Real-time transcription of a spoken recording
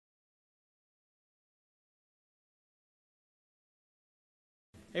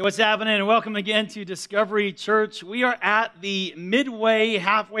Hey, what's happening? And welcome again to Discovery Church. We are at the midway,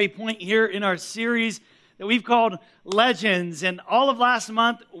 halfway point here in our series that we've called Legends. And all of last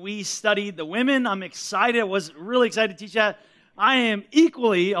month, we studied the women. I'm excited. I was really excited to teach that. I am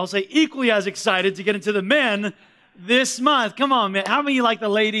equally as excited to get into the men this month. Come on, man. How many like the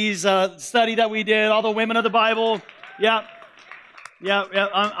ladies study that we did? All the women of the Bible? Yeah.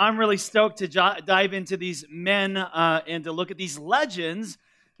 I'm really stoked to dive into these men and to look at these legends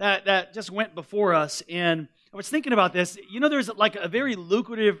that just went before us. And I was thinking about this. You know, there's like a very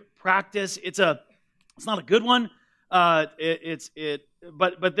lucrative practice. It's not a good one. But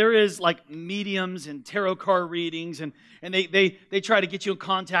there is like mediums and tarot card readings, and they try to get you in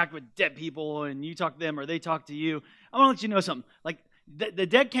contact with dead people, and you talk to them or they talk to you. I want to let you know something. Like the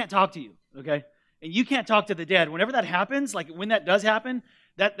dead can't talk to you, okay? And you can't talk to the dead. Whenever that happens, like when that does happen,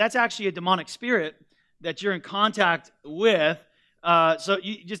 that's actually a demonic spirit that you're in contact with. So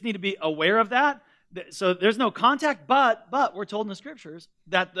you just need to be aware of that. So there's no contact, but we're told in the scriptures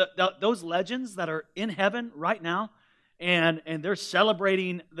that those legends that are in heaven right now, and they're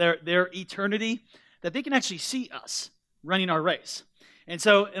celebrating their eternity, that they can actually see us running our race. And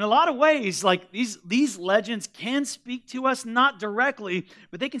so in a lot of ways, like these legends can speak to us, not directly,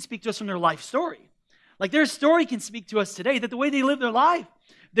 but they can speak to us from their life story. Like their story can speak to us today, that the way they lived their life,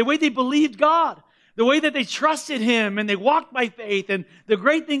 the way they believed God, the way that they trusted Him and they walked by faith, and the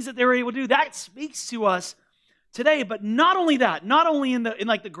great things that they were able to do, that speaks to us today. But not only that, not only in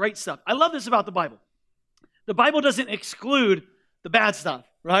like the great stuff. I love this about the Bible. The Bible doesn't exclude the bad stuff,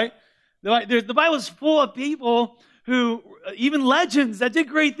 right? The Bible is full of people who, even legends that did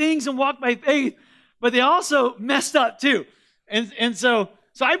great things and walked by faith, but they also messed up too. And so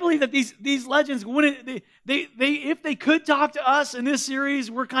I believe that these legends, if they could talk to us in this series,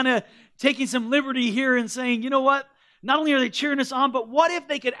 we're kind of taking some liberty here and saying, you know what? Not only are they cheering us on, but what if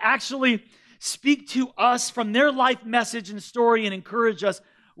they could actually speak to us from their life message and story and encourage us?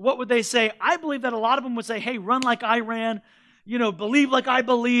 What would they say? I believe that a lot of them would say, hey, run like I ran, believe like I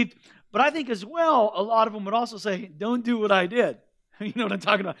believed. But I think as well, a lot of them would also say, don't do what I did. You know what I'm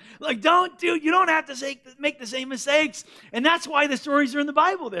talking about? Like, you don't have to make the same mistakes. And that's why the stories are in the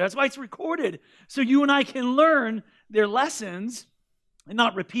Bible there. That's why it's recorded. So you and I can learn their lessons and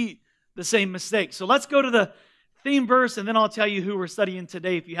not repeat the same mistakes. So let's go to the theme verse, and then I'll tell you who we're studying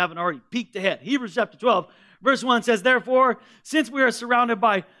today if you haven't already peeked ahead. Hebrews chapter 12, verse 1 says, therefore, since we are surrounded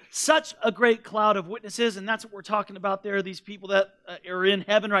by such a great cloud of witnesses, and that's what we're talking about there, these people that are in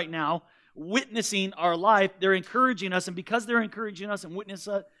heaven right now, witnessing our life, they're encouraging us, and because they're encouraging us and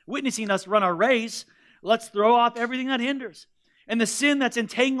witnessing us run our race, let's throw off everything that hinders and the sin that's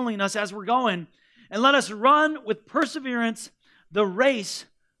entangling us as we're going, and let us run with perseverance the race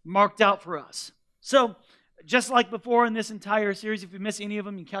marked out for us. So, just like before in this entire series, if you miss any of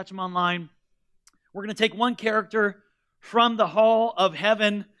them, you can catch them online. We're going to take one character from the hall of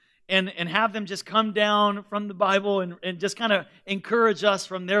heaven and have them just come down from the Bible and just kind of encourage us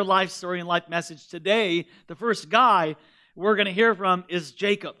from their life story and life message. Today, the first guy we're going to hear from is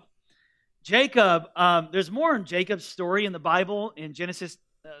Jacob. Jacob, there's more in Jacob's story in the Bible in Genesis,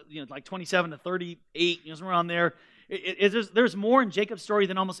 like 27 to 38, somewhere around there. There's more in Jacob's story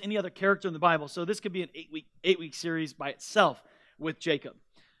than almost any other character in the Bible. So this could be an eight-week series by itself with Jacob.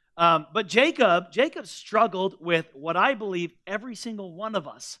 But Jacob struggled with what I believe every single one of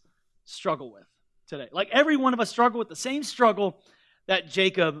us struggle with today. Like every one of us struggle with the same struggle that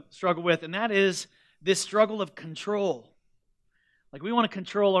Jacob struggled with, and that is this struggle of control. Like we want to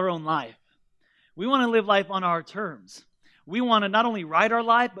control our own life. We want to live life on our terms. We want to not only write our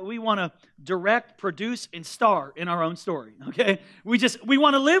life, but we want to direct, produce, and star in our own story, okay? We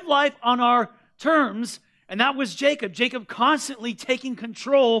want to live life on our terms, and that was Jacob. Jacob constantly taking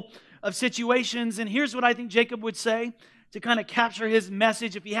control of situations, and here's what I think Jacob would say to kind of capture his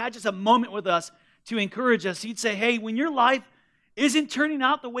message. If he had just a moment with us to encourage us, he'd say, hey, when your life isn't turning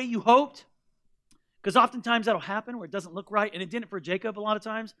out the way you hoped, because oftentimes that'll happen where it doesn't look right, and it didn't for Jacob a lot of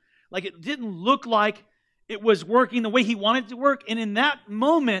times. Like it didn't look like it was working the way he wanted it to work, and in that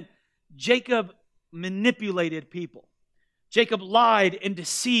moment, Jacob manipulated people. Jacob lied and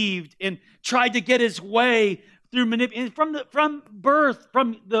deceived and tried to get his way through manipulation.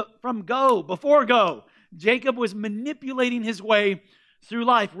 Before go, Jacob was manipulating his way through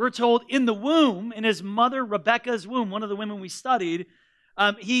life. We're told in the womb, in his mother Rebekah's womb, one of the women we studied,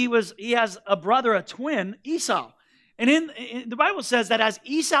 he has a brother, a twin, Esau. And in the Bible says that as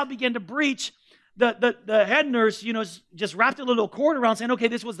Esau began to breach, the head nurse, just wrapped a little cord around saying, okay,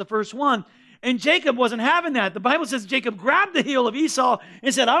 this was the first one. And Jacob wasn't having that. The Bible says Jacob grabbed the heel of Esau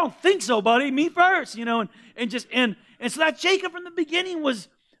and said, I don't think so, buddy. Me first, And so that Jacob from the beginning was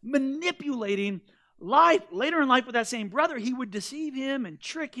manipulating life. Later in life with that same brother, he would deceive him and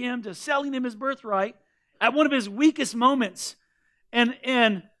trick him to selling him his birthright at one of his weakest moments.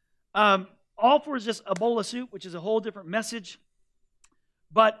 And all for just a bowl of soup, which is a whole different message.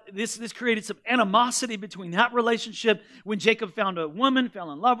 But this created some animosity between that relationship. When Jacob found a woman, fell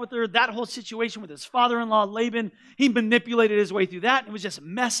in love with her, that whole situation with his father-in-law, Laban, he manipulated his way through that. It was just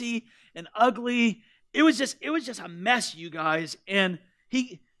messy and ugly. It was just a mess, you guys. And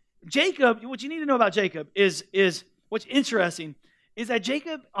Jacob, what you need to know about Jacob is what's interesting is that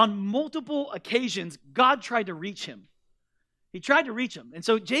Jacob, on multiple occasions, God tried to reach him. He tried to reach him. And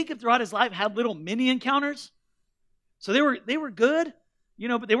so Jacob, throughout his life, had little mini encounters. So they were good.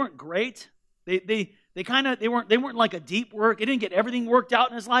 But they weren't great. They weren't like a deep work. He didn't get everything worked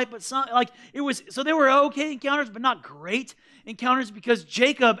out in his life, but so they were okay encounters, but not great encounters, because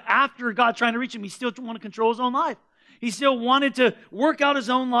Jacob, after God trying to reach him, he still wanted to control his own life. He still wanted to work out his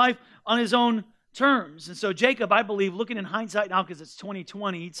own life on his own terms. And so Jacob, I believe, looking in hindsight now because it's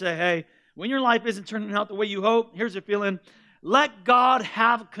 2020, he'd say, hey, when your life isn't turning out the way you hope, here's your feeling. Let God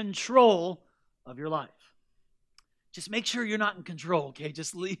have control of your life. Just make sure you're not in control, okay?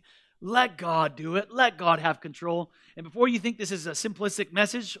 Just let God do it. Let God have control. And before you think this is a simplistic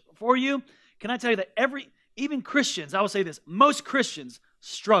message for you, can I tell you that even Christians, I will say this, most Christians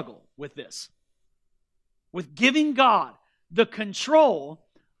struggle with this. With giving God the control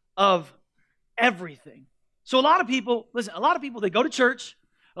of everything. So a lot of people, they go to church,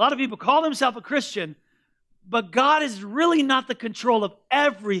 a lot of people call themselves a Christian, but God is really not the control of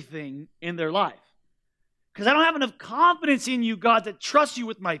everything in their life. Because I don't have enough confidence in you, God, to trust you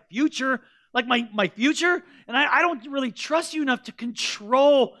with my future, like my future. And I don't really trust you enough to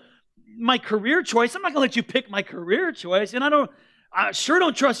control my career choice. I'm not going to let you pick my career choice. And I sure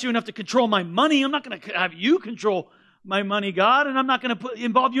don't trust you enough to control my money. I'm not going to have you control my money, God. And I'm not going to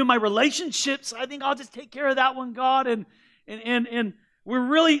involve you in my relationships. I think I'll just take care of that one, God. And we're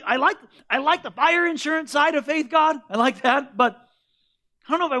really, I like the fire insurance side of faith, God. I like that. But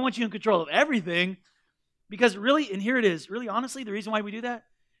I don't know if I want you in control of everything. Because really, and here it is, really honestly, the reason why we do that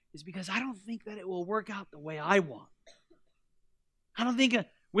is because I don't think that it will work out the way I want. I don't think,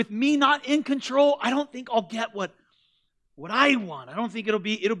 with me not in control, I don't think I'll get what I want. I don't think it'll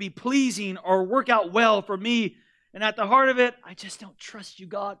be pleasing or work out well for me. And at the heart of it, I just don't trust you,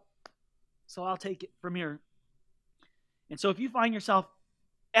 God. So I'll take it from here. And so if you find yourself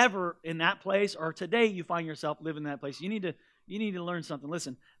ever in that place, or today you find yourself living in that place, you need to learn something.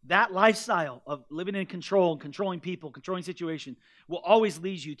 Listen, that lifestyle of living in control and controlling people, controlling situation, will always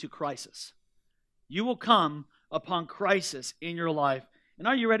lead you to crisis. You will come upon crisis in your life. And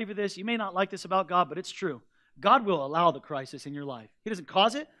are you ready for this? You may not like this about God, but it's true. God will allow the crisis in your life. He doesn't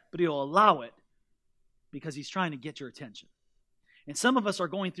cause it, but He'll allow it because He's trying to get your attention. And some of us are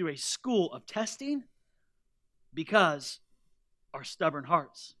going through a school of testing because our stubborn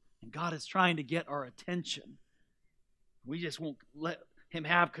hearts. And God is trying to get our attention. We just won't let Him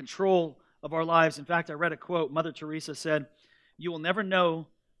have control of our lives. In fact, I read a quote. Mother Teresa said, "You will never know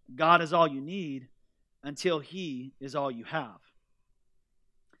God is all you need until He is all you have."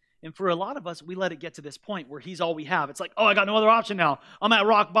 And for a lot of us, we let it get to this point where He's all we have. It's like, oh, I got no other option now. I'm at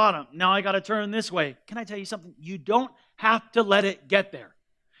rock bottom. Now I got to turn this way. Can I tell you something? You don't have to let it get there.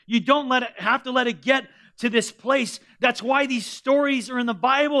 You don't have to let it get to this place. That's why these stories are in the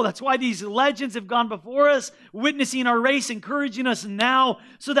Bible. That's why these legends have gone before us, witnessing our race, encouraging us now,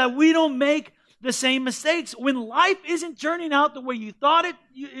 so that we don't make the same mistakes. When life isn't turning out the way you thought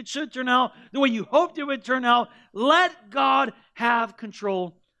it should turn out, the way you hoped it would turn out, let God have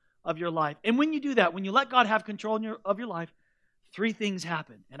control of your life. And when you do that, when you let God have control of your life, three things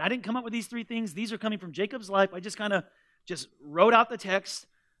happen. And I didn't come up with these three things. These are coming from Jacob's life. I just kind of wrote out the text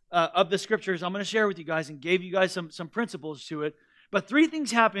of the scriptures I'm going to share with you guys and gave you guys some principles to it. But three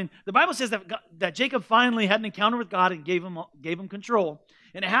things happened. The Bible says that Jacob finally had an encounter with God and gave him control.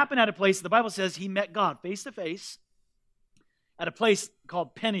 And it happened at a place, the Bible says he met God face to face at a place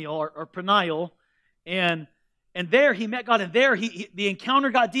called Peniel or Peniel. And there he met God. And there the encounter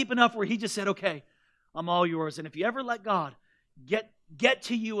got deep enough where he just said, okay, I'm all yours. And if you ever let God get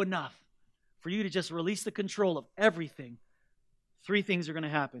to you enough for you to just release the control of everything, three things are going to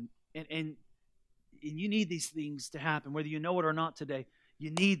happen. And you need these things to happen, whether you know it or not today.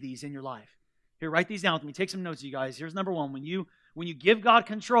 You need these in your life. Here, write these down with me. Take some notes, you guys. Here's number one. When you give God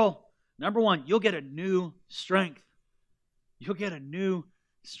control, number one, you'll get a new strength. You'll get a new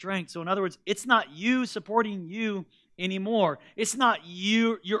strength. So in other words, it's not you supporting you anymore. It's not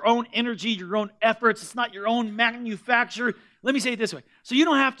your own energy, your own efforts. It's not your own manufacture. Let me say it this way. So you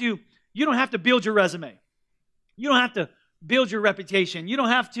don't have to build your resume. You don't have to build your reputation. You don't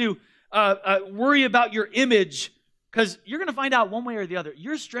have to worry about your image, because you're going to find out one way or the other.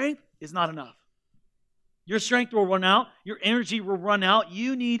 Your strength is not enough. Your strength will run out. Your energy will run out.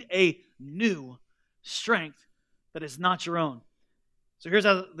 You need a new strength that is not your own. So here's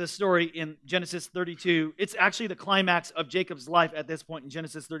how the story in Genesis 32. It's actually the climax of Jacob's life at this point in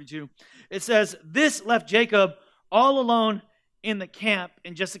Genesis 32. It says, this left Jacob all alone in the camp.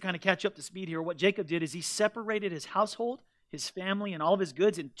 And just to kind of catch up to speed here, what Jacob did is he separated his household, his family, and all of his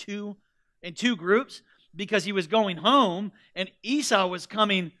goods in two groups, because he was going home, and Esau was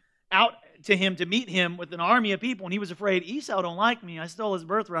coming out to him to meet him with an army of people, and he was afraid, Esau don't like me. I stole his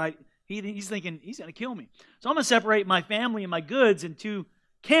birthright. He's thinking, he's going to kill me. So I'm going to separate my family and my goods in two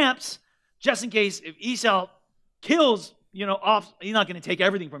camps, just in case if Esau kills, off, he's not going to take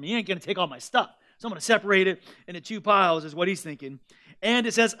everything from me. He ain't going to take all my stuff. So I'm going to separate it into two piles, is what he's thinking. And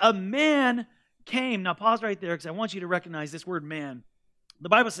it says, a man came. Now pause right there, because I want you to recognize this word man. The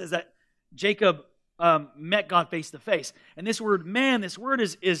Bible says that Jacob met God face to face. And this word man, this word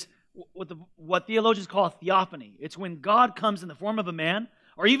is what theologians call a theophany. It's when God comes in the form of a man,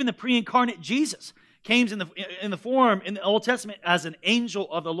 or even the pre-incarnate Jesus came in the form in the Old Testament as an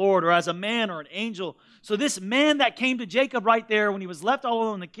angel of the Lord, or as a man or an angel. So this man that came to Jacob right there when he was left all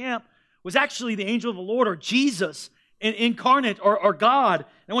alone in the camp was actually the angel of the Lord, or Jesus incarnate, or God.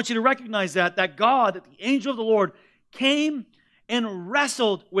 And I want you to recognize that God, that the angel of the Lord came and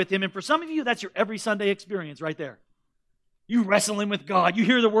wrestled with him. And for some of you, that's your every Sunday experience right there. You wrestling with God. You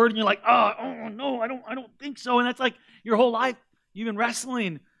hear the word and you're like, oh no, I don't think so. And that's like your whole life. You've been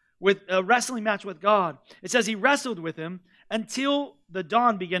wrestling with a wrestling match with God. It says he wrestled with him until the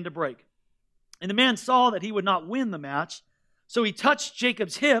dawn began to break. And the man saw that he would not win the match. So he touched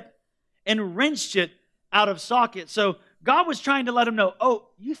Jacob's hip and wrenched it out of socket. So God was trying to let him know, oh,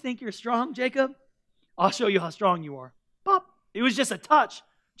 you think you're strong, Jacob? I'll show you how strong you are. Pop. It was just a touch.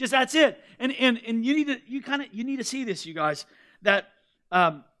 Just that's it. And you need to see this, you guys, that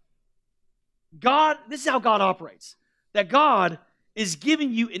God, this is how God operates. That God is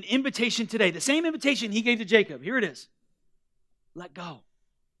giving you an invitation today. The same invitation he gave to Jacob. Here it is. Let go.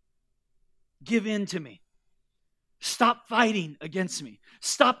 Give in to me. Stop fighting against me.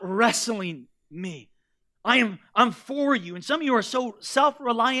 Stop wrestling me. I'm for you. And some of you are so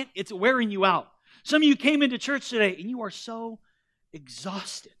self-reliant, it's wearing you out. Some of you came into church today and you are so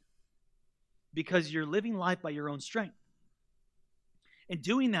exhausted because you're living life by your own strength. And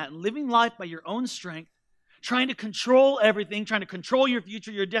doing that, and living life by your own strength, trying to control everything, trying to control your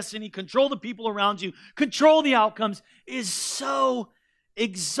future, your destiny, control the people around you, control the outcomes, is so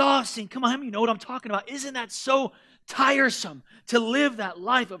exhausting. Come on, how many of you know what I'm talking about? Isn't that so tiresome to live that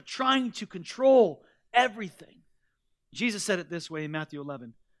life of trying to control everything? Jesus said it this way in Matthew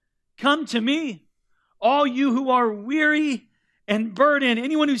 11. Come to me, all you who are weary and burdened.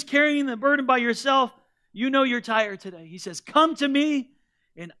 Anyone who's carrying the burden by yourself, you know you're tired today. He says, come to me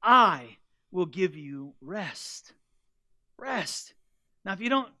and I will give you rest. Rest. Now, if you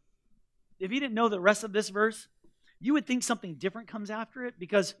didn't know the rest of this verse, you would think something different comes after it,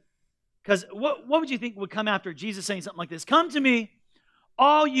 because what would you think would come after Jesus saying something like this? Come to me,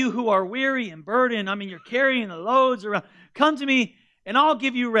 all you who are weary and burdened. I mean, you're carrying the loads around. Come to me and I'll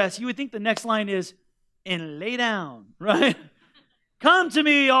give you rest. You would think the next line is, and lay down, right? Come to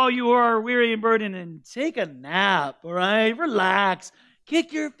me, all you who are weary and burdened, and take a nap, all right? Relax.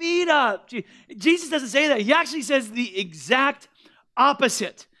 Kick your feet up. Jesus doesn't say that. He actually says the exact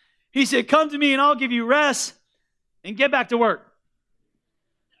opposite. He said, come to me and I'll give you rest and get back to work.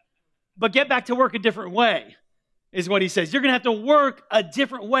 But get back to work a different way is what he says. You're going to have to work a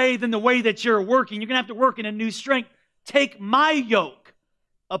different way than the way that you're working. You're going to have to work in a new strength. Take my yoke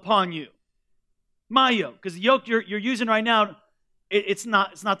upon you. My yoke. Because the yoke you're using right now, it's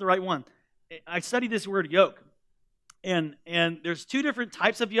not the right one. I studied this word yoke. And there's two different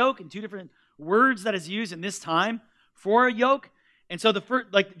types of yoke and two different words that is used in this time for a yoke. And so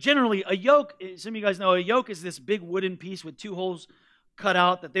generally a yoke, some of you guys know, a yoke is this big wooden piece with two holes cut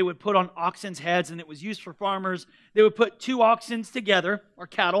out that they would put on oxen's heads, and it was used for farmers. They would put two oxen together, or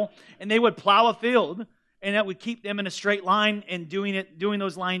cattle, and they would plow a field, and that would keep them in a straight line and doing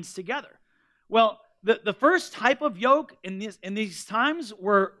those lines together. Well, the first type of yoke in these times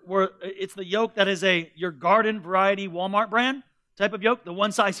were it's the yoke that is your garden variety Walmart brand type of yoke, the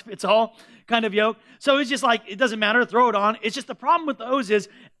one size fits all kind of yoke. So it's just like, it doesn't matter, throw it on. It's just the problem with those is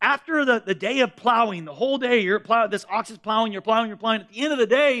after the day of plowing, the whole day this ox is plowing, you're plowing. At the end of the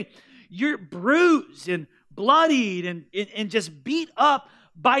day, you're bruised and bloodied and just beat up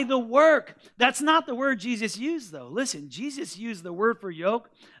by the work. That's not the word Jesus used, though. Listen, Jesus used the word for yoke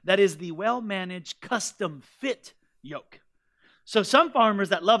that is the well-managed, custom-fit yoke. So some farmers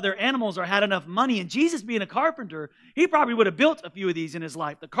that love their animals or had enough money, and Jesus being a carpenter, he probably would have built a few of these in his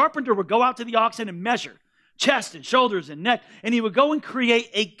life. The carpenter would go out to the oxen and measure chest and shoulders and neck, and he would go and create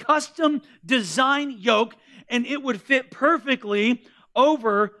a custom design yoke, and it would fit perfectly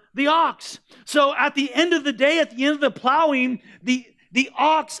over the ox. So at the end of the day, at the end of the plowing, the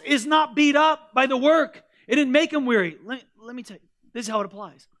ox is not beat up by the work. It didn't make him weary. Let me tell you, this is how it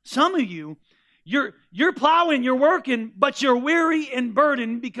applies. Some of you, you're plowing, you're working, but you're weary and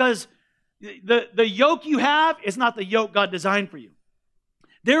burdened because the yoke you have is not the yoke God designed for you.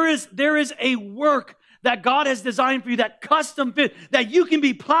 There is a work that God has designed for you, that custom fit, that you can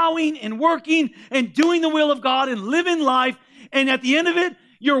be plowing and working and doing the will of God and living life. And at the end of it,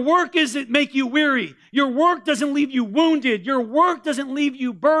 your work doesn't make you weary. Your work doesn't leave you wounded. Your work doesn't leave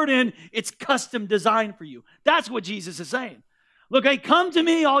you burdened. It's custom designed for you. That's what Jesus is saying. Look, hey, come to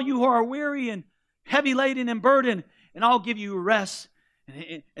me, all you who are weary and heavy laden and burdened, and I'll give you rest.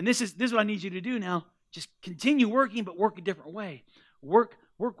 And this is what I need you to do now. Just continue working, but work a different way. Work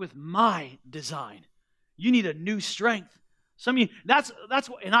with my design. You need a new strength. Some of you, that's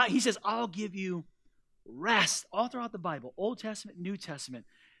what, and he says, I'll give you rest. All throughout the Bible, Old Testament, New Testament,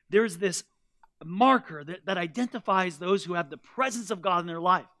 there's this marker that identifies those who have the presence of God in their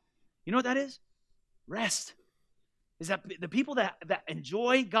life. You know what that is? Rest. Is that the people that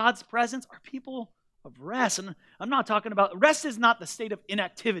enjoy God's presence are people of rest. And I'm not talking about, rest is not the state of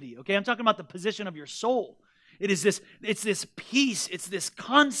inactivity, okay? I'm talking about the position of your soul. It's this peace, it's this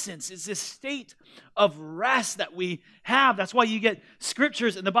constance, it's this state of rest that we have. That's why you get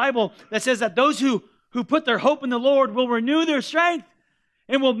scriptures in the Bible that says that those who put their hope in the Lord will renew their strength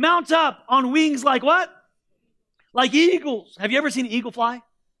and will mount up on wings like what? Like eagles. Have you ever seen an eagle fly?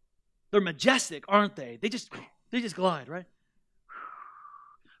 They're majestic, aren't they? They just glide, right?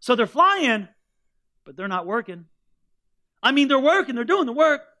 So they're flying, but they're not working. I mean, they're working, they're doing the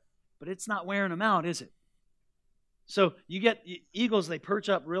work, but it's not wearing them out, is it? So you get eagles, they perch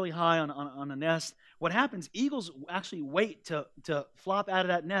up really high on a nest. What happens, eagles actually wait to flop out of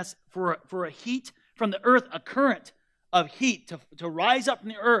that nest for a heat from the earth, a current of heat to rise up from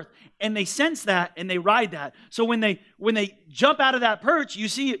the earth. And they sense that and they ride that. So when they jump out of that perch, you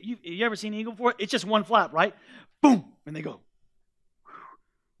ever seen an eagle before? It's just one flap, right? Boom, and they go.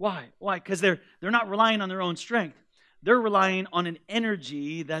 Why? Because they're not relying on their own strength. They're relying on an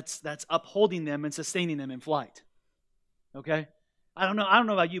energy that's upholding them and sustaining them in flight. Okay? I don't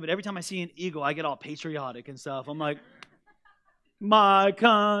know about you, but every time I see an eagle, I get all patriotic and stuff. I'm like, my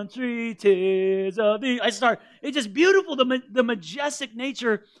country, 'tis of thee. It's just beautiful, the majestic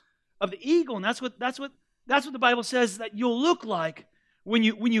nature of the eagle. And that's what the Bible says that you'll look like when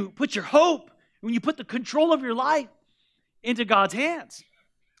you put your hope, when you put the control of your life into God's hands.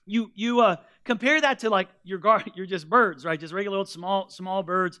 You compare that to like you're just birds, right? Just regular old small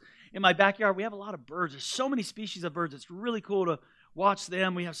birds. In my backyard, we have a lot of birds. There's so many species of birds. It's really cool to watch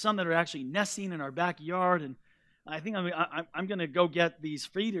them. We have some that are actually nesting in our backyard, and I think I'm going to go get these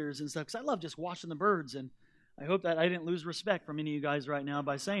feeders and stuff because I love just watching the birds. And I hope that I didn't lose respect from any of you guys right now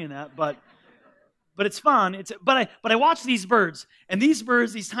by saying that, but it's fun. But I watch these birds, and these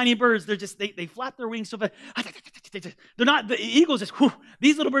birds, these tiny birds, they flap their wings so fast. They're not the eagles. Just whew,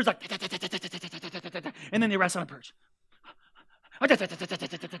 these little birds like, and then they rest on a perch. And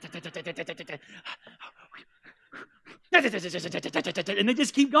they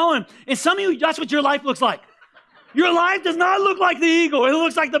just keep going. And some of you, that's what your life looks like. Your life does not look like the eagle. It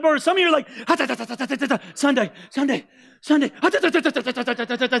looks like the bird. Some of you are like, Sunday. Sunday.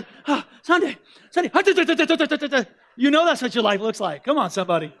 You know that's what your life looks like. Come on,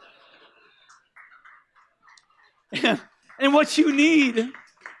 somebody. And what you need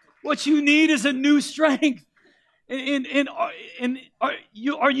is a new strength. And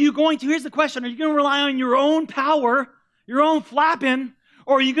are you going to, here's the question, are you going to rely on your own power, your own flapping,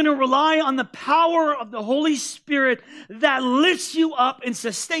 or are you going to rely on the power of the Holy Spirit that lifts you up and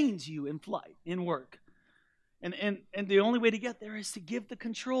sustains you in flight, in work? And the only way to get there is to give the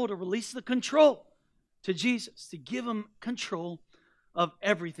control, to release the control to Jesus, to give him control of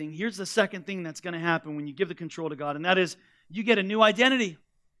everything. Here's the second thing that's going to happen when you give the control to God, and that is you get a new identity.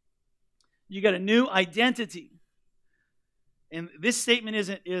 You get a new identity. And this statement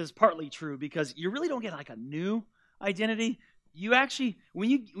is partly true because you really don't get like a new identity. You actually, when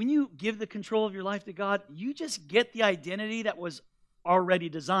you give the control of your life to God, you just get the identity that was already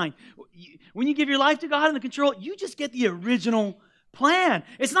designed. When you give your life to God and the control, you just get the original plan.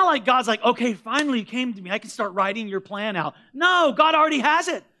 It's not like God's like, okay, finally you came to me. I can start writing your plan out. No, God already has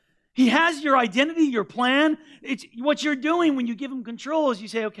it. He has your identity, your plan. It's what you're doing when you give him control is you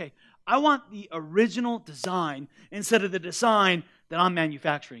say, okay, I want the original design instead of the design that I'm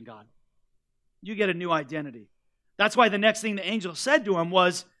manufacturing, God. You get a new identity. That's why the next thing the angel said to him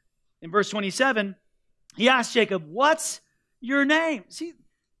was, in verse 27, he asked Jacob, what's your name? See,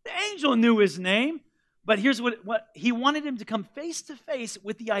 the angel knew his name, but here's what he wanted him to come face to face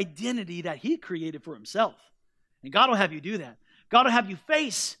with the identity that he created for himself. And God will have you do that. God will have you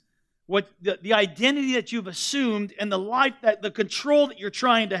face what the identity that you've assumed and the life, that the control that you're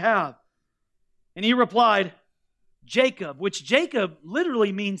trying to have. And he replied, Jacob, which Jacob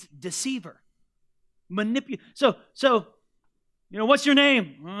literally means deceiver, manipulator. So, what's your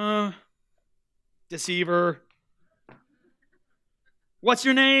name? Deceiver. What's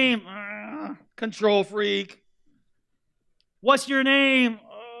your name? Control freak. What's your name?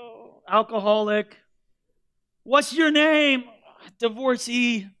 Alcoholic. What's your name?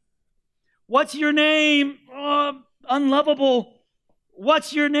 Divorcee. What's your name? Unlovable.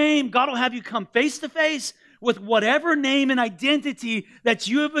 What's your name? God will have you come face to face with whatever name and identity that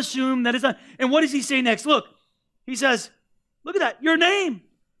you have assumed that is not. And what does he say next? Look, he says, look at that. Your name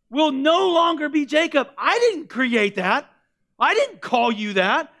will no longer be Jacob. I didn't create that. I didn't call you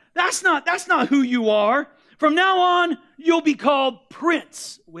that. That's not who you are. From now on, you'll be called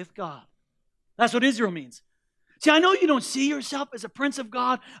Prince with God. That's what Israel means. See, I know you don't see yourself as a prince of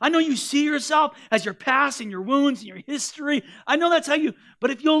God. I know you see yourself as your past and your wounds and your history. I know that's how you,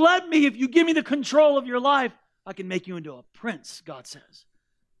 but if you'll let me, if you give me the control of your life, I can make you into a prince, God says.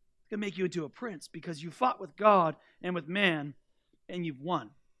 I can make you into a prince because you fought with God and with man and you've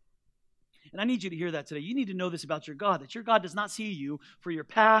won. And I need you to hear that today. You need to know this about your God, that your God does not see you for your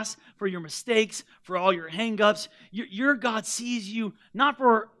past, for your mistakes, for all your hang-ups. Your God sees you not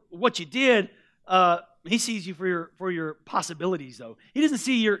for what you did. He sees you for your possibilities, though. He doesn't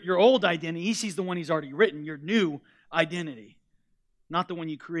see your old identity. He sees the one he's already written, your new identity, not the one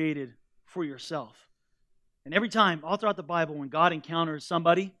you created for yourself. And every time, all throughout the Bible, when God encounters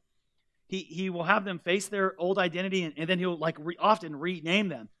somebody, he will have them face their old identity, and then he'll often rename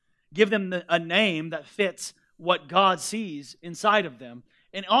them, give them a name that fits what God sees inside of them.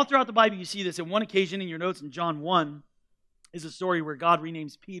 And all throughout the Bible, you see this. In one occasion in your notes in John 1 is a story where God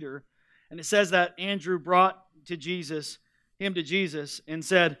renames Peter. And it says that Andrew brought him to Jesus and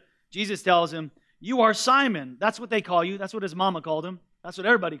said, Jesus tells him, you are Simon. That's what they call you. That's what his mama called him. That's what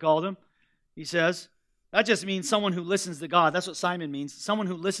everybody called him. He says, that just means someone who listens to God. That's what Simon means, someone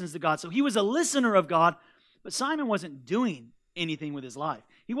who listens to God. So he was a listener of God, but Simon wasn't doing anything with his life.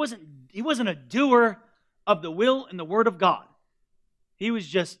 He wasn't a doer of the will and the word of God. He was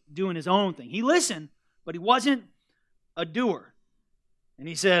just doing his own thing. He listened, but he wasn't a doer. And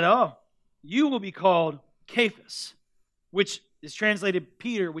he said, you will be called Cephas, which is translated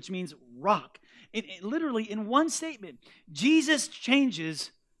Peter, which means rock. Literally, in one statement, Jesus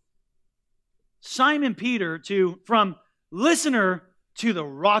changes Simon Peter from listener to the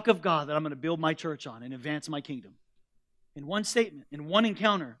rock of God that I'm going to build my church on and advance my kingdom. In one statement, in one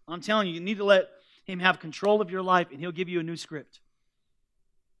encounter. I'm telling you, you need to let him have control of your life, and he'll give you a new script.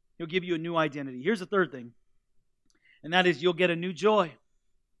 He'll give you a new identity. Here's the third thing, and that is you'll get a new joy.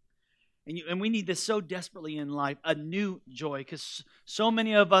 And we need this so desperately in life, a new joy, because so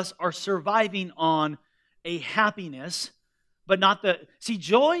many of us are surviving on a happiness, but not the... See,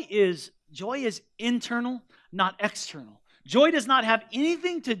 joy is internal, not external. Joy does not have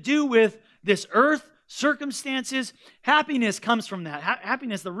anything to do with this earth, circumstances. Happiness comes from that.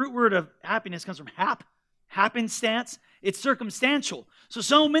 Happiness, the root word of happiness comes from happenstance. It's circumstantial.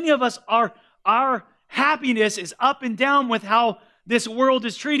 So many of us, our happiness is up and down with how this world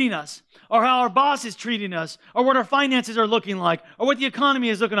is treating us, or how our boss is treating us, or what our finances are looking like, or what the economy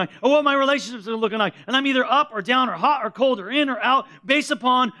is looking like, or what my relationships are looking like. And I'm either up or down or hot or cold or in or out based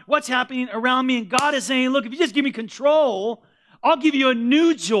upon what's happening around me. And God is saying, look, if you just give me control, I'll give you a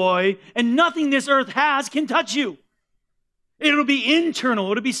new joy, and nothing this earth has can touch you. It'll be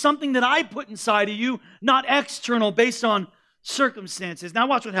internal. It'll be something that I put inside of you, not external based on circumstances. Now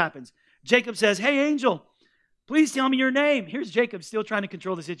watch what happens. Jacob says, hey, angel, please tell me your name. Here's Jacob still trying to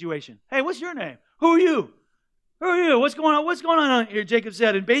control the situation. Hey, what's your name? Who are you? Who are you? What's going on? What's going on here? Jacob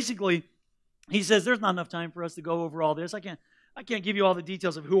said, and basically, he says, there's not enough time for us to go over all this. I can't give you all the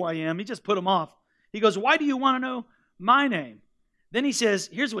details of who I am. He just put them off. He goes, why do you want to know my name? Then he says,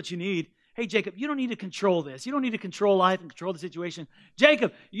 here's what you need. Hey, Jacob, you don't need to control this. You don't need to control life and control the situation.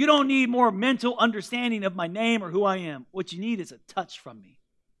 Jacob, you don't need more mental understanding of my name or who I am. What you need is a touch from me.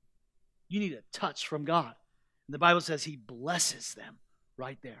 You need a touch from God. And the Bible says he blesses them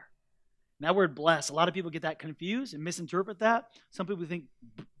right there. And that word bless, a lot of people get that confused and misinterpret that. Some people think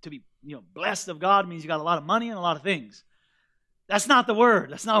to be blessed of God means you got a lot of money and a lot of things. That's not the word.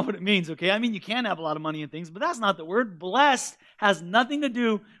 That's not what it means, okay? I mean, you can have a lot of money and things, but that's not the word. Blessed has nothing to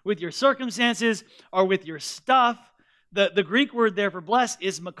do with your circumstances or with your stuff. The Greek word there for blessed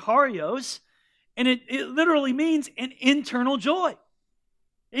is makarios, and it literally means an internal joy.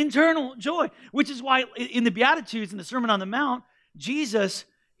 Internal joy, which is why in the Beatitudes, in the Sermon on the Mount, Jesus,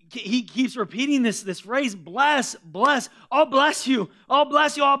 he keeps repeating this phrase, bless, bless. I'll bless you. I'll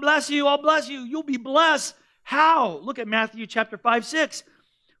bless you. I'll bless you. I'll bless you. You'll be blessed. How? Look at Matthew chapter 5, 6.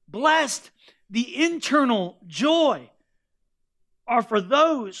 Blessed, the internal joy, are for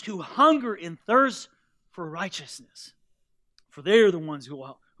those who hunger and thirst for righteousness. For they are the ones who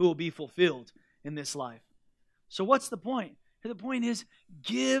will be fulfilled in this life. So what's the point? The point is,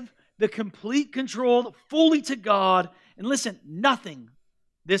 give the complete control fully to God. And listen, nothing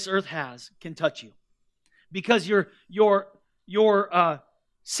this earth has can touch you. Because your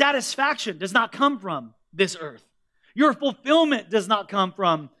satisfaction does not come from this earth. Your fulfillment does not come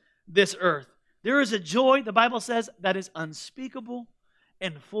from this earth. There is a joy, the Bible says, that is unspeakable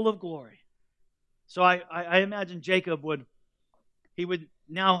and full of glory. So I imagine Jacob he's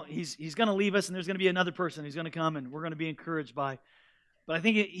going to leave us, and there's going to be another person who's going to come, and we're going to be encouraged by. But I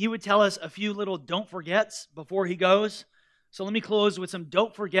think he would tell us a few little don't forgets before he goes. So let me close with some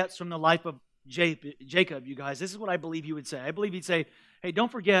don't forgets from the life of Jacob, you guys. This is what I believe he would say. I believe he'd say, hey,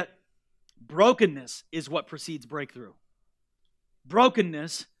 don't forget, brokenness is what precedes breakthrough.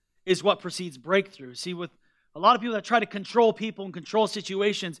 Brokenness is what precedes breakthrough. See, with a lot of people that try to control people and control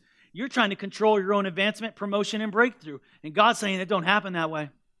situations, you're trying to control your own advancement, promotion, and breakthrough. And God's saying it don't happen that way.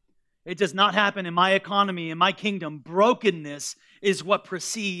 It does not happen in my economy, in my kingdom. Brokenness is what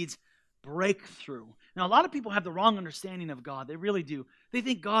precedes breakthrough. Now, a lot of people have the wrong understanding of God. They really do. They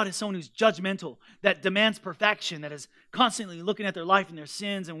think God is someone who's judgmental, that demands perfection, that is constantly looking at their life and their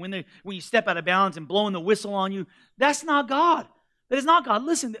sins, and when you step out of bounds and blowing the whistle on you. That's not God. That is not God.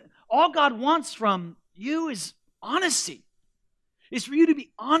 Listen, all God wants from you is honesty. It's for you to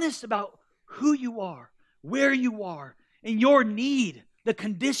be honest about who you are, where you are, and your need, the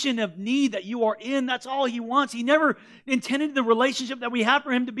condition of need that you are in. That's all He wants. He never intended the relationship that we have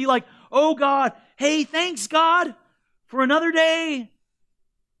for Him to be like, oh God, hey, thanks God for another day.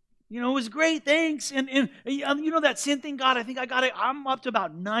 It was great, thanks. And that sin thing, God, I think I got it. I'm up to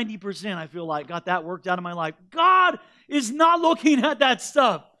about 90%, I feel like, got that worked out of my life. God is not looking at that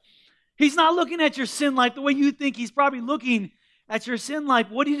stuff. He's not looking at your sin life the way you think. He's probably looking at your sin life.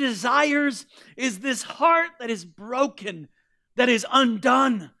 What He desires is this heart that is broken, that is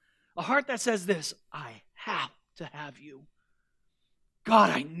undone. A heart that says this, I have to have you. God,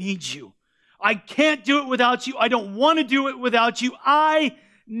 I need you. I can't do it without you. I don't want to do it without you. I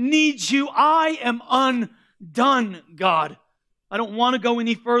need you. I am undone, God. I don't want to go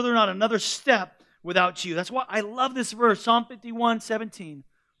any further, not another step without you. That's why I love this verse, Psalm 51:17.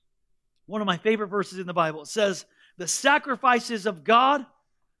 One of my favorite verses in the Bible. It says, the sacrifices of God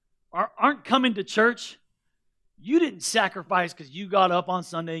aren't coming to church. You didn't sacrifice because you got up on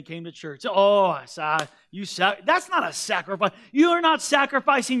Sunday and came to church. That's not a sacrifice. You are not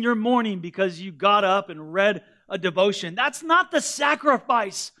sacrificing your morning because you got up and read a devotion. That's not the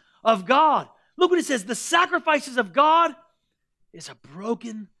sacrifice of God. Look what it says. The sacrifices of God is a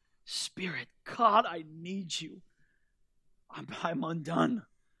broken spirit. God, I need you. I'm undone.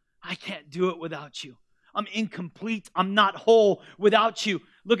 I can't do it without you. I'm incomplete. I'm not whole without you.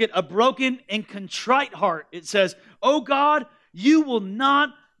 Look at a broken and contrite heart. It says, oh God, you will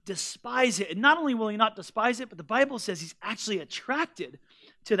not despise it. And not only will He not despise it, but the Bible says He's actually attracted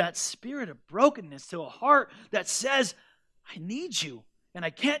to that spirit of brokenness, to a heart that says, I need you and I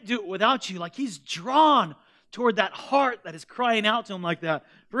can't do it without you. Like He's drawn toward that heart that is crying out to Him like that.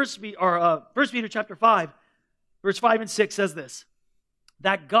 1 Peter chapter 5, verse 5 and 6 says this,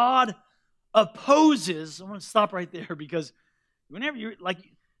 that God opposes. I want to stop right there because whenever you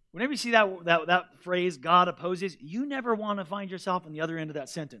see that phrase, God opposes, you never want to find yourself on the other end of that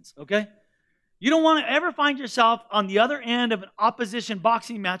sentence, okay? You don't want to ever find yourself on the other end of an opposition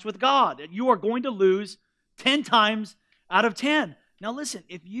boxing match with God. You are going to lose 10 times out of 10. Now listen,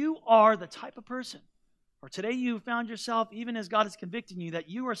 if you are the type of person, or today you found yourself, even as God is convicting you, that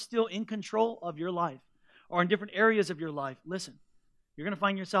you are still in control of your life, or in different areas of your life, listen, you're going to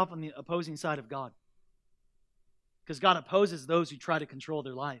find yourself on the opposing side of God. Because God opposes those who try to control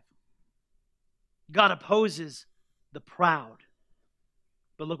their life. God opposes the proud.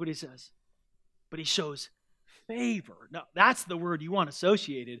 But look what He says. But He shows favor. Now, that's the word you want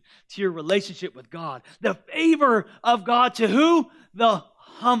associated to your relationship with God. The favor of God to who? The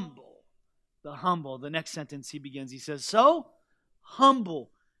humble. the humble. The next sentence he begins, he says, so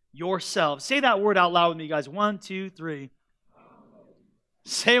humble yourselves. Say that word out loud with me, guys. 1, 2, 3.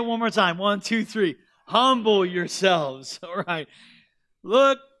 Say it one more time. 1, 2, 3. Humble yourselves. All right.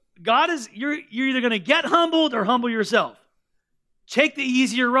 Look, you're either going to get humbled or humble yourself. Take the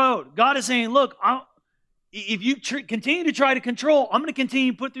easier road. God is saying, look, if you continue to try to control, I'm going to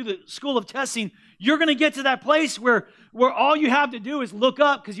continue to put through the school of testing. You're going to get to that place where all you have to do is look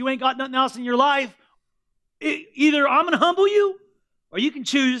up because you ain't got nothing else in your life. Either I'm going to humble you, or you can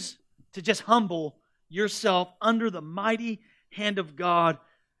choose to just humble yourself under the mighty hand of God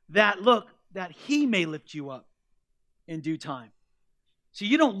that He may lift you up in due time. So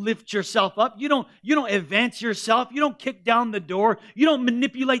you don't lift yourself up. You don't advance yourself. You don't kick down the door. You don't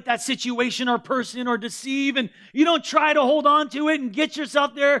manipulate that situation or person or deceive, and you don't try to hold on to it and get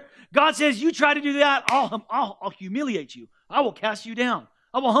yourself there. God says, you try to do that, I'll humiliate you. I will cast you down.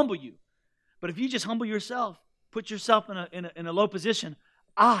 I will humble you. But if you just humble yourself, put yourself in a low position,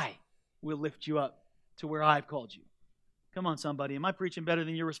 I will lift you up to where I've called you. Come on, somebody. Am I preaching better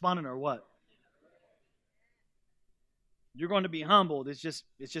than you're responding or what? You're going to be humbled. It's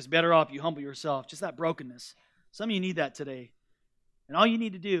just better off you humble yourself. Just that brokenness. Some of you need that today. And all you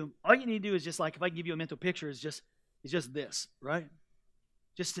need to do is just like, if I give you a mental picture, is just this, right?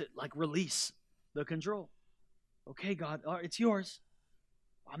 Just to like release the control. Okay, God, all right, it's yours.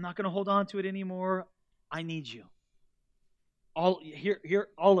 I'm not going to hold on to it anymore. I need you. All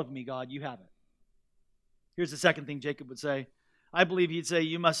of me, God, you have it. Here's the second thing Jacob would say. I believe he'd say,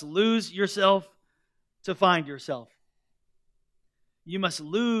 you must lose yourself to find yourself. You must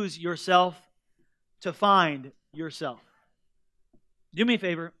lose yourself to find yourself. Do me a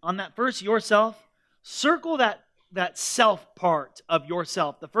favor. On that first yourself, circle that self part of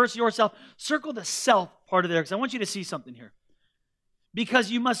yourself. The first yourself, circle the self part of there, because I want you to see something here.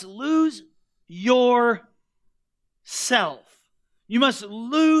 Because you must lose yourself. You must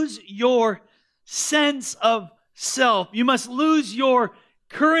lose your sense of self. You must lose your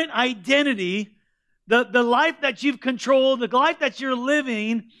current identity, the life that you've controlled, the life that you're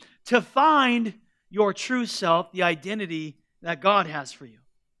living, to find your true self, the identity that God has for you.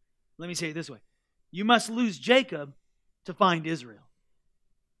 Let me say it this way. You must lose Jacob to find Israel.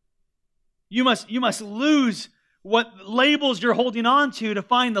 You must lose what labels you're holding on to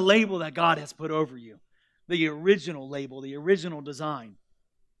find the label that God has put over you. The original label, the original design.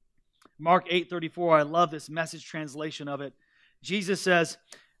 Mark 8:34, I love this Message translation of it. Jesus says,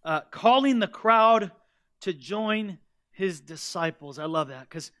 calling the crowd to join His disciples. I love that,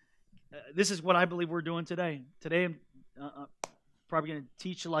 because this is what I believe we're doing today. Today, I'm probably going to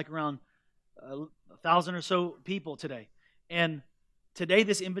teach like around 1,000 or so people today. And today,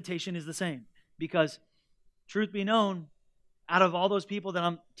 this invitation is the same. Because, truth be known, out of all those people that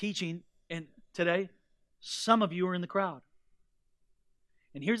I'm teaching and today, some of you are in the crowd.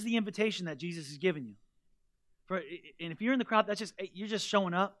 And here's the invitation that Jesus has given you. And if you're in the crowd, you're just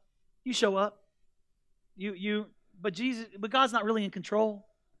showing up. You show up. But God's not really in control.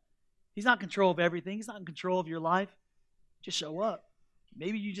 He's not in control of everything. He's not in control of your life. Just show up.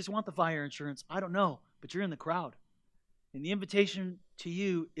 Maybe you just want the fire insurance. I don't know. But you're in the crowd. And the invitation to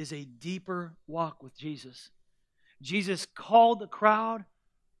you is a deeper walk with Jesus. Jesus called the crowd.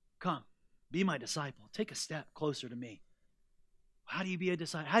 Come, be my disciple. Take a step closer to me. How do you be a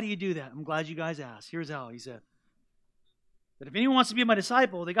disciple? How do you do that? I'm glad you guys asked. Here's how. He said that if anyone wants to be my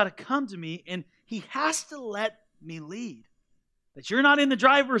disciple, they got to come to me, and he has to let me lead. That you're not in the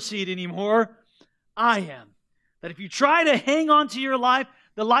driver's seat anymore. I am. That if you try to hang on to your life,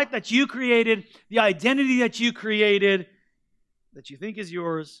 the life that you created, the identity that you created, that you think is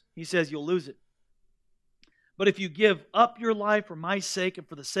yours, he says you'll lose it. But if you give up your life for my sake and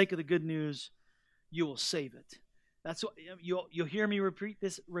for the sake of the good news, you will save it. That's what you'll hear me repeat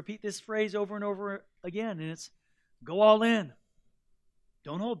this phrase over and over again, and it's go all in.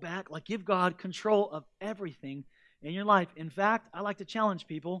 Don't hold back. Like, give God control of everything in your life. In fact, I like to challenge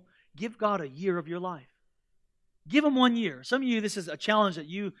people, give God a year of your life. Give Him 1 year. Some of you, this is a challenge that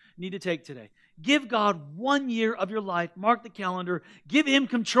you need to take today. Give God 1 year of your life. Mark the calendar. Give Him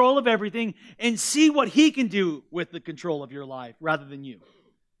control of everything and see what He can do with the control of your life rather than you.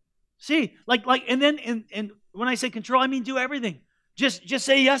 See, and when I say control, I mean do everything. Just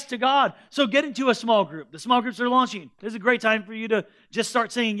say yes to God. So get into a small group. The small groups are launching. This is a great time for you to just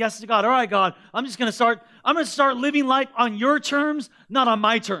start saying yes to God. All right, God, I'm going to start living life on your terms, not on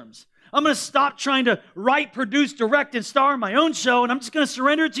my terms. I'm going to stop trying to write, produce, direct, and star my own show, and I'm just going to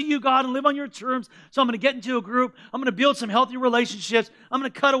surrender it to you, God, and live on your terms. So I'm going to get into a group. I'm going to build some healthy relationships. I'm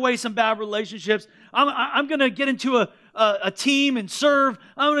going to cut away some bad relationships. I'm going to get into a team and serve.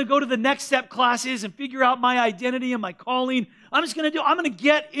 I'm going to go to the next step classes and figure out my identity and my calling. I'm going to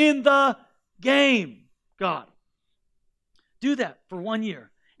get in the game, God. Do that for 1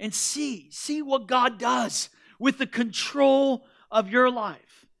 year and see what God does with the control of your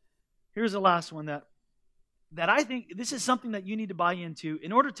life. Here's the last one that I think this is something that you need to buy into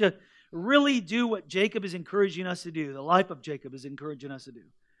in order to really do what Jacob is encouraging us to do, the life of Jacob is encouraging us to do,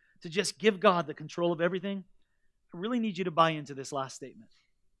 to just give God the control of everything. I really need you to buy into this last statement.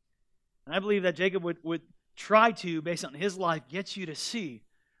 And I believe that Jacob would try to, based on his life, get you to see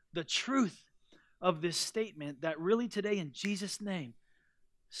the truth of this statement that really today, in Jesus' name,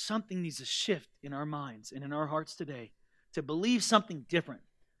 something needs to shift in our minds and in our hearts today to believe something different,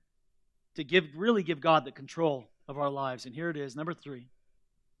 to really give God the control of our lives. And here it is, number 3,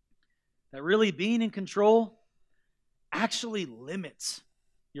 that really being in control actually limits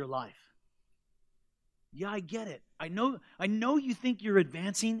your life. Yeah, I get it. I know you think you're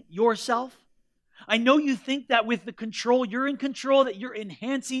advancing yourself. I know you think that with the control, you're in control, that you're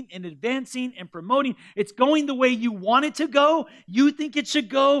enhancing and advancing and promoting. It's going the way you want it to go. You think it should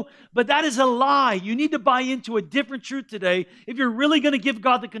go, but that is a lie. You need to buy into a different truth today if you're really going to give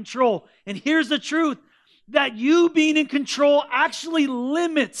God the control. And here's the truth, that you being in control actually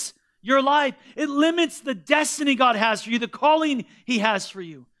limits your life. It limits the destiny God has for you, the calling He has for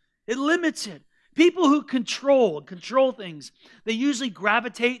you. It limits it. People who control things, they usually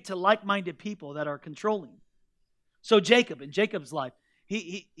gravitate to like-minded people that are controlling. So Jacob, in Jacob's life,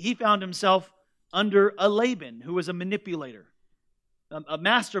 he found himself under a Laban who was a manipulator, a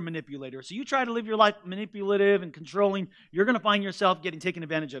master manipulator. So you try to live your life manipulative and controlling, you're going to find yourself getting taken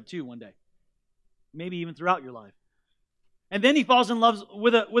advantage of too one day. Maybe even throughout your life. And then he falls in love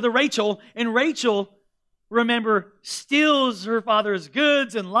with a Rachel, and Rachel, remember, steals her father's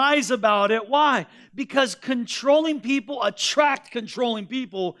goods and lies about it. Why? Because controlling people attract controlling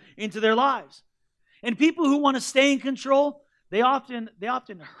people into their lives. And people who want to stay in control, they often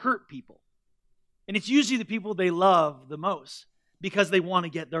hurt people. And it's usually the people they love the most because they want to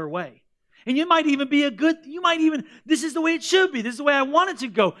get their way. And you might even this is the way it should be. This is the way I want it to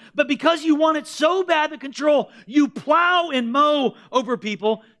go. But because you want it so bad to control, you plow and mow over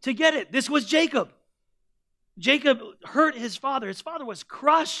people to get it. This was Jacob. Jacob hurt his father. His father was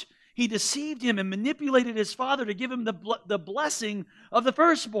crushed. He deceived him and manipulated his father to give him the blessing of the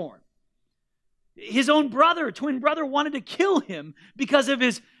firstborn. His own brother, twin brother, wanted to kill him because of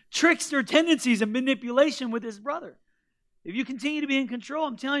his trickster tendencies and manipulation with his brother. If you continue to be in control,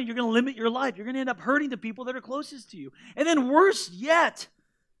 I'm telling you, you're going to limit your life. You're going to end up hurting the people that are closest to you. And then worse yet,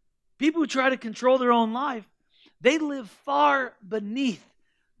 people who try to control their own life, they live far beneath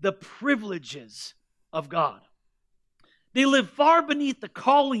the privileges of God. They live far beneath the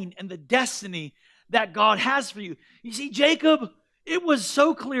calling and the destiny that God has for you. You see, Jacob, it was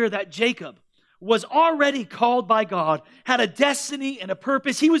so clear that Jacob was already called by God, had a destiny and a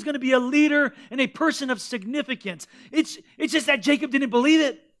purpose. He was going to be a leader and a person of significance. It's just that Jacob didn't believe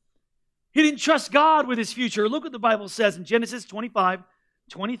it. He didn't trust God with his future. Look what the Bible says in Genesis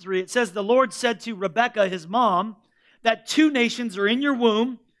 25:23. It says, the Lord said to Rebekah, his mom, that 2 nations are in your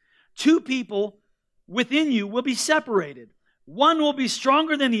womb, 2 people within you will be separated. One will be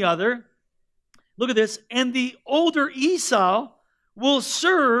stronger than the other. Look at this. And the older Esau will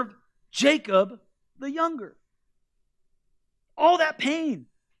serve Jacob the younger. All that pain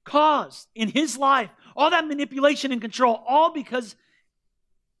caused in his life, all that manipulation and control, all because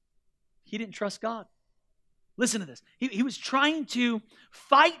he didn't trust God. Listen to this. He was trying to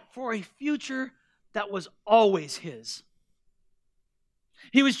fight for a future that was always his.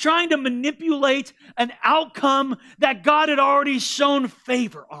 He was trying to manipulate an outcome that God had already shown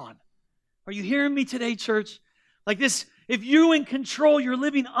favor on. Are you hearing me today, church? Like this, if you're in control, you're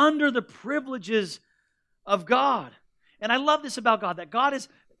living under the privileges of God. And I love this about God, that God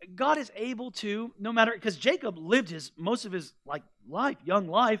is able to, no matter, because Jacob lived most of his young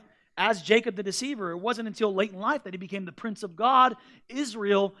life, as Jacob the deceiver. It wasn't until late in life that he became the prince of God,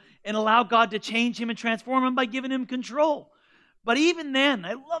 Israel, and allowed God to change him and transform him by giving him control. But even then,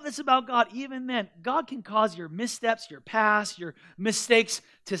 I love this about God, even then, God can cause your missteps, your past, your mistakes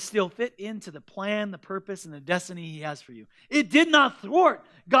to still fit into the plan, the purpose, and the destiny He has for you. It did not thwart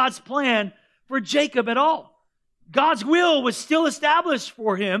God's plan for Jacob at all. God's will was still established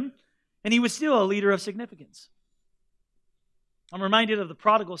for him, and he was still a leader of significance. I'm reminded of the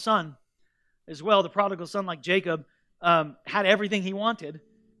prodigal son as well. The prodigal son, like Jacob, had everything he wanted,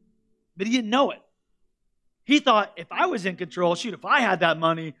 but he didn't know it. He thought, if I was in control, if I had that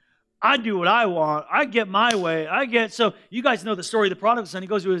money, I do what I want. I get my way. So you guys know the story of the prodigal son. He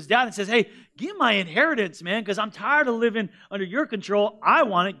goes to his dad and says, hey, give my inheritance, man, because I'm tired of living under your control. I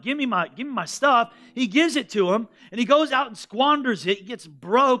want it. Give me my stuff. He gives it to him, and he goes out and squanders it. He gets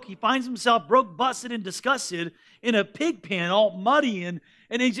broke. He finds himself broke, busted, and disgusted in a pig pen, all muddy. And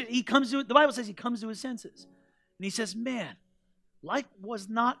he comes to, the Bible says he comes to his senses. And he says, man, life was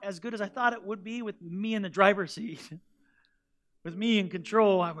not as good as I thought it would be with me in the driver's seat. With me in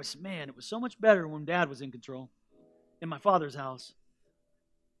control, it was so much better when Dad was in control in my father's house.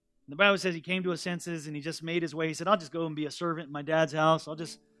 And the Bible says he came to his senses and he just made his way. He said, I'll just go and be a servant in my dad's house. I'll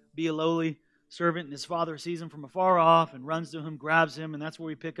just be a lowly servant. And his father sees him from afar off and runs to him, grabs him. And that's where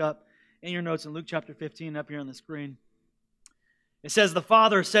we pick up in your notes in Luke chapter 15 up here on the screen. It says, the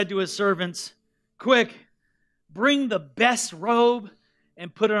father said to his servants, quick, bring the best robe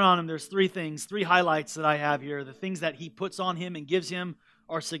and put it on him. There's three highlights that I have here. The things that he puts on him and gives him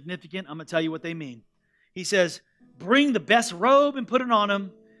are significant. I'm going to tell you what they mean. He says, bring the best robe and put it on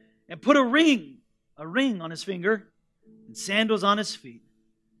him, and put a ring on his finger, and sandals on his feet.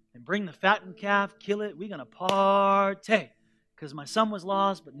 And bring the fattened calf, kill it. We're going to partay. Because my son was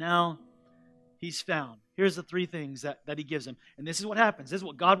lost, but now he's found. Here's the three things that he gives him. And this is what happens. This is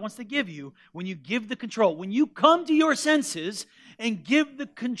what God wants to give you when you give the control. When you come to your senses and give the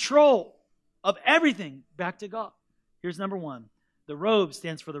control of everything back to God. Here's number one. The robe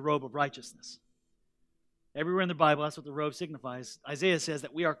stands for the robe of righteousness. Everywhere in the Bible, that's what the robe signifies. Isaiah says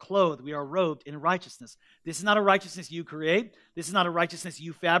that we are clothed, we are robed in righteousness. This is not a righteousness you create. This is not a righteousness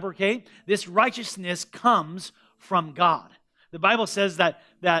you fabricate. This righteousness comes from God. The Bible says that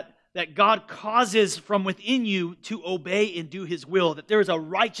God causes from within you to obey and do His will, that there is a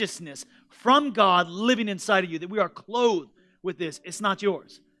righteousness from God living inside of you, that we are clothed with this. It's not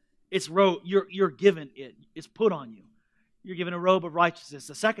yours. It's you're given it. It's put on you. You're given a robe of righteousness.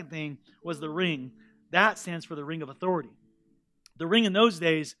 The second thing was the ring. That stands for the ring of authority. The ring in those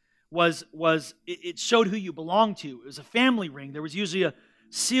days it showed who you belonged to. It was a family ring. There was usually a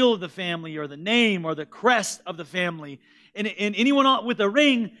seal of the family or the name or the crest of the family. And anyone with a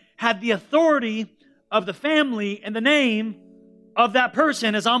ring had the authority of the family and the name of that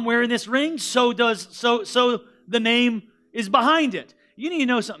person. As I'm wearing this ring, so the name is behind it. You need to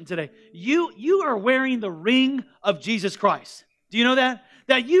know something today. You are wearing the ring of Jesus Christ. Do you know that?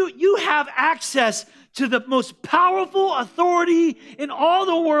 That you have access to the most powerful authority in all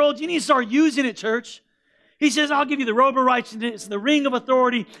the world. You need to start using it, church. He says, I'll give you the robe of righteousness, the ring of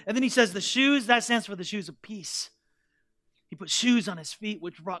authority. And then he says the shoes, that stands for the shoes of peace. He put shoes on his feet,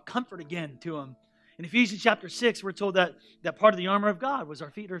 which brought comfort again to him. In Ephesians chapter 6, we're told that part of the armor of God was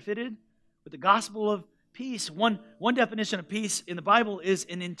our feet are fitted with the gospel of peace. One definition of peace in the Bible is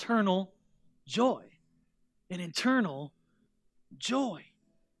an internal joy. An internal joy.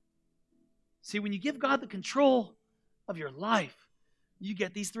 See, when you give God the control of your life, you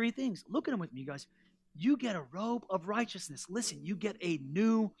get these three things. Look at them with me, you guys. You get a robe of righteousness. Listen, you get a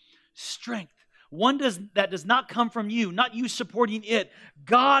new strength. One that does not come from you, not you supporting it.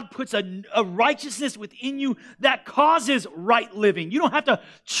 God puts a righteousness within you that causes right living. You don't have to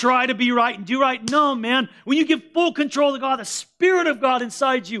try to be right and do right. No, man. When you give full control to God, the Spirit of God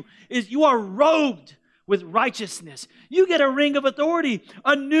inside you you are robed with righteousness. You get a ring of authority,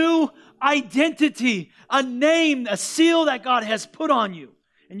 a new identity, a name, a seal that God has put on you.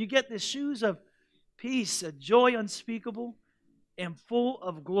 And you get the shoes of peace, a joy unspeakable and full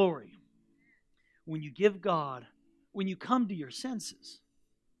of glory. When you give God, when you come to your senses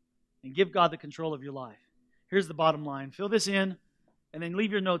and give God the control of your life. Here's the bottom line. Fill this in and then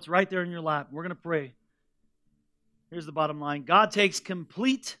leave your notes right there in your lap. We're going to pray. Here's the bottom line. God takes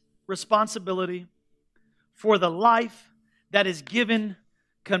complete responsibility for the life that is given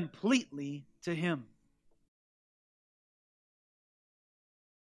completely to Him.